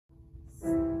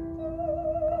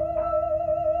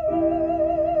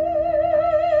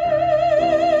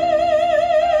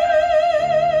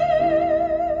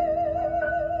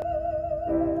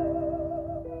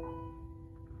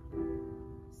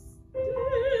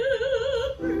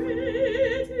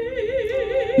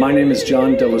My name is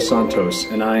John De Los Santos,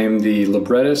 and I am the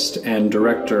librettist and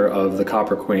director of The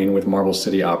Copper Queen with Marble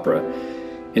City Opera.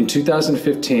 In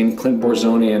 2015, Clint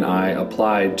Borzoni and I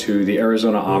applied to the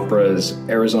Arizona Opera's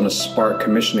Arizona Spark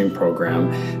commissioning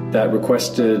program that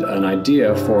requested an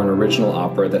idea for an original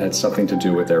opera that had something to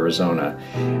do with Arizona.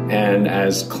 And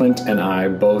as Clint and I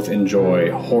both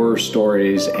enjoy horror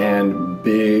stories and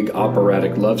big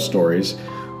operatic love stories,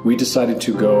 we decided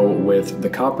to go with The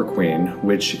Copper Queen,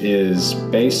 which is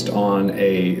based on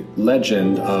a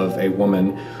legend of a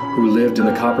woman who lived in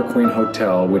the Copper Queen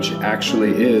Hotel, which actually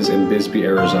is in Bisbee,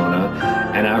 Arizona,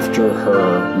 and after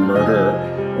her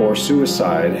murder or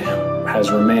suicide has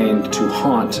remained to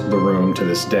haunt the room to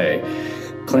this day.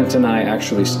 Clint and I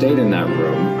actually stayed in that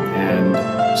room, and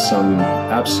some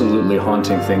absolutely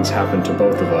haunting things happened to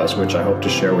both of us, which I hope to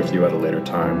share with you at a later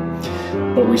time.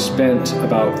 But we spent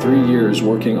about 3 years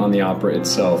working on the opera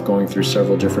itself, going through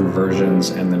several different versions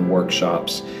and then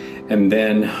workshops. And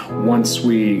then once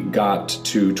we got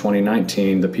to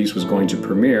 2019, the piece was going to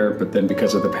premiere, but then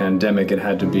because of the pandemic, it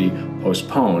had to be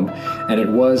postponed. And it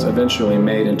was eventually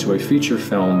made into a feature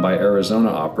film by Arizona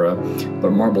Opera,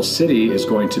 but Marble City is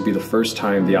going to be the first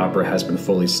time the opera has been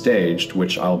fully staged,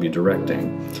 which I'll be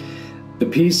directing. The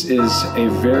piece is a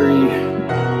very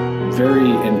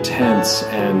intense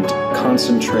and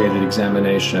concentrated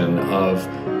examination of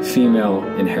female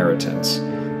inheritance.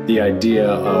 The idea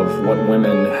of what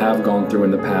women have gone through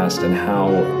in the past and how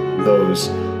those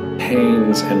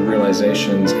pains and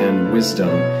realizations and wisdom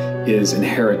is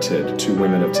inherited to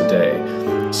women of today.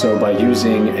 So by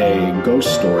using a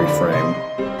ghost story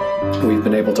frame, we've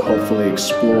been able to hopefully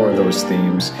explore those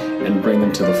themes and bring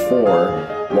them to the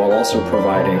fore, while also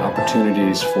providing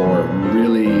opportunities for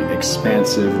really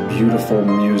expansive, beautiful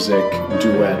music,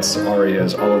 duets,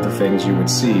 arias, all of the things you would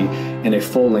see in a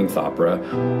full-length opera,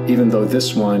 even though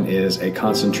this one is a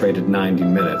concentrated 90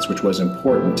 minutes, which was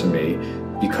important to me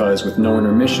because with no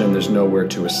intermission, there's nowhere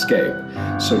to escape.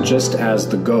 So just as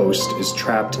the ghost is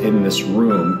trapped in this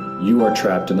room, you are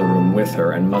trapped in the room with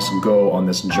her and must go on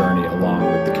this journey along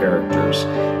with the characters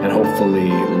and hopefully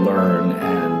learn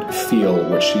and feel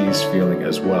what she's feeling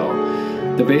as well.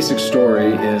 The basic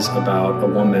story is about a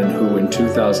woman who in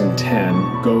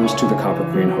 2010 goes to the Copper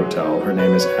Queen Hotel. Her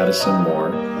name is Addison Moore.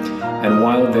 And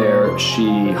while there,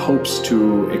 she hopes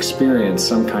to experience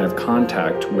some kind of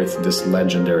contact with this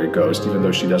legendary ghost, even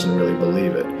though she doesn't really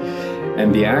believe it.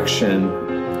 And the action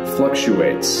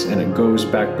fluctuates, and it goes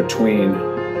back between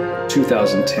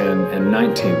 2010 and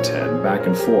 1910, back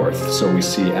and forth. So we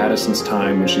see Addison's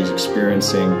time when she's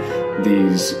experiencing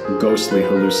these ghostly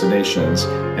hallucinations,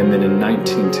 and then in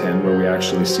 1910 where we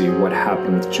actually see what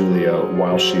happened with Julia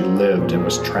while she lived and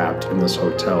was trapped in this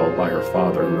hotel by her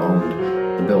father who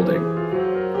owned the building.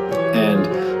 And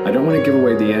I don't want to give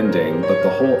away the ending, but the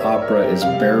whole opera is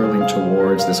barreling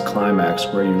towards this climax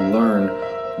where you learn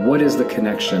what is the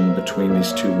connection between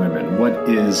these two women, what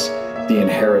is the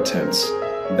inheritance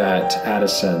that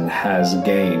Addison has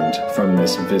gained from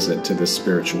this visit to this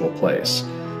spiritual place.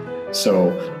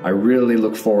 So I really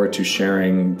look forward to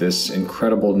sharing this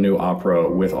incredible new opera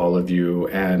with all of you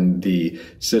and the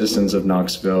citizens of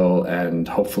Knoxville and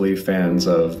hopefully fans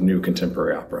of new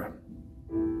contemporary opera.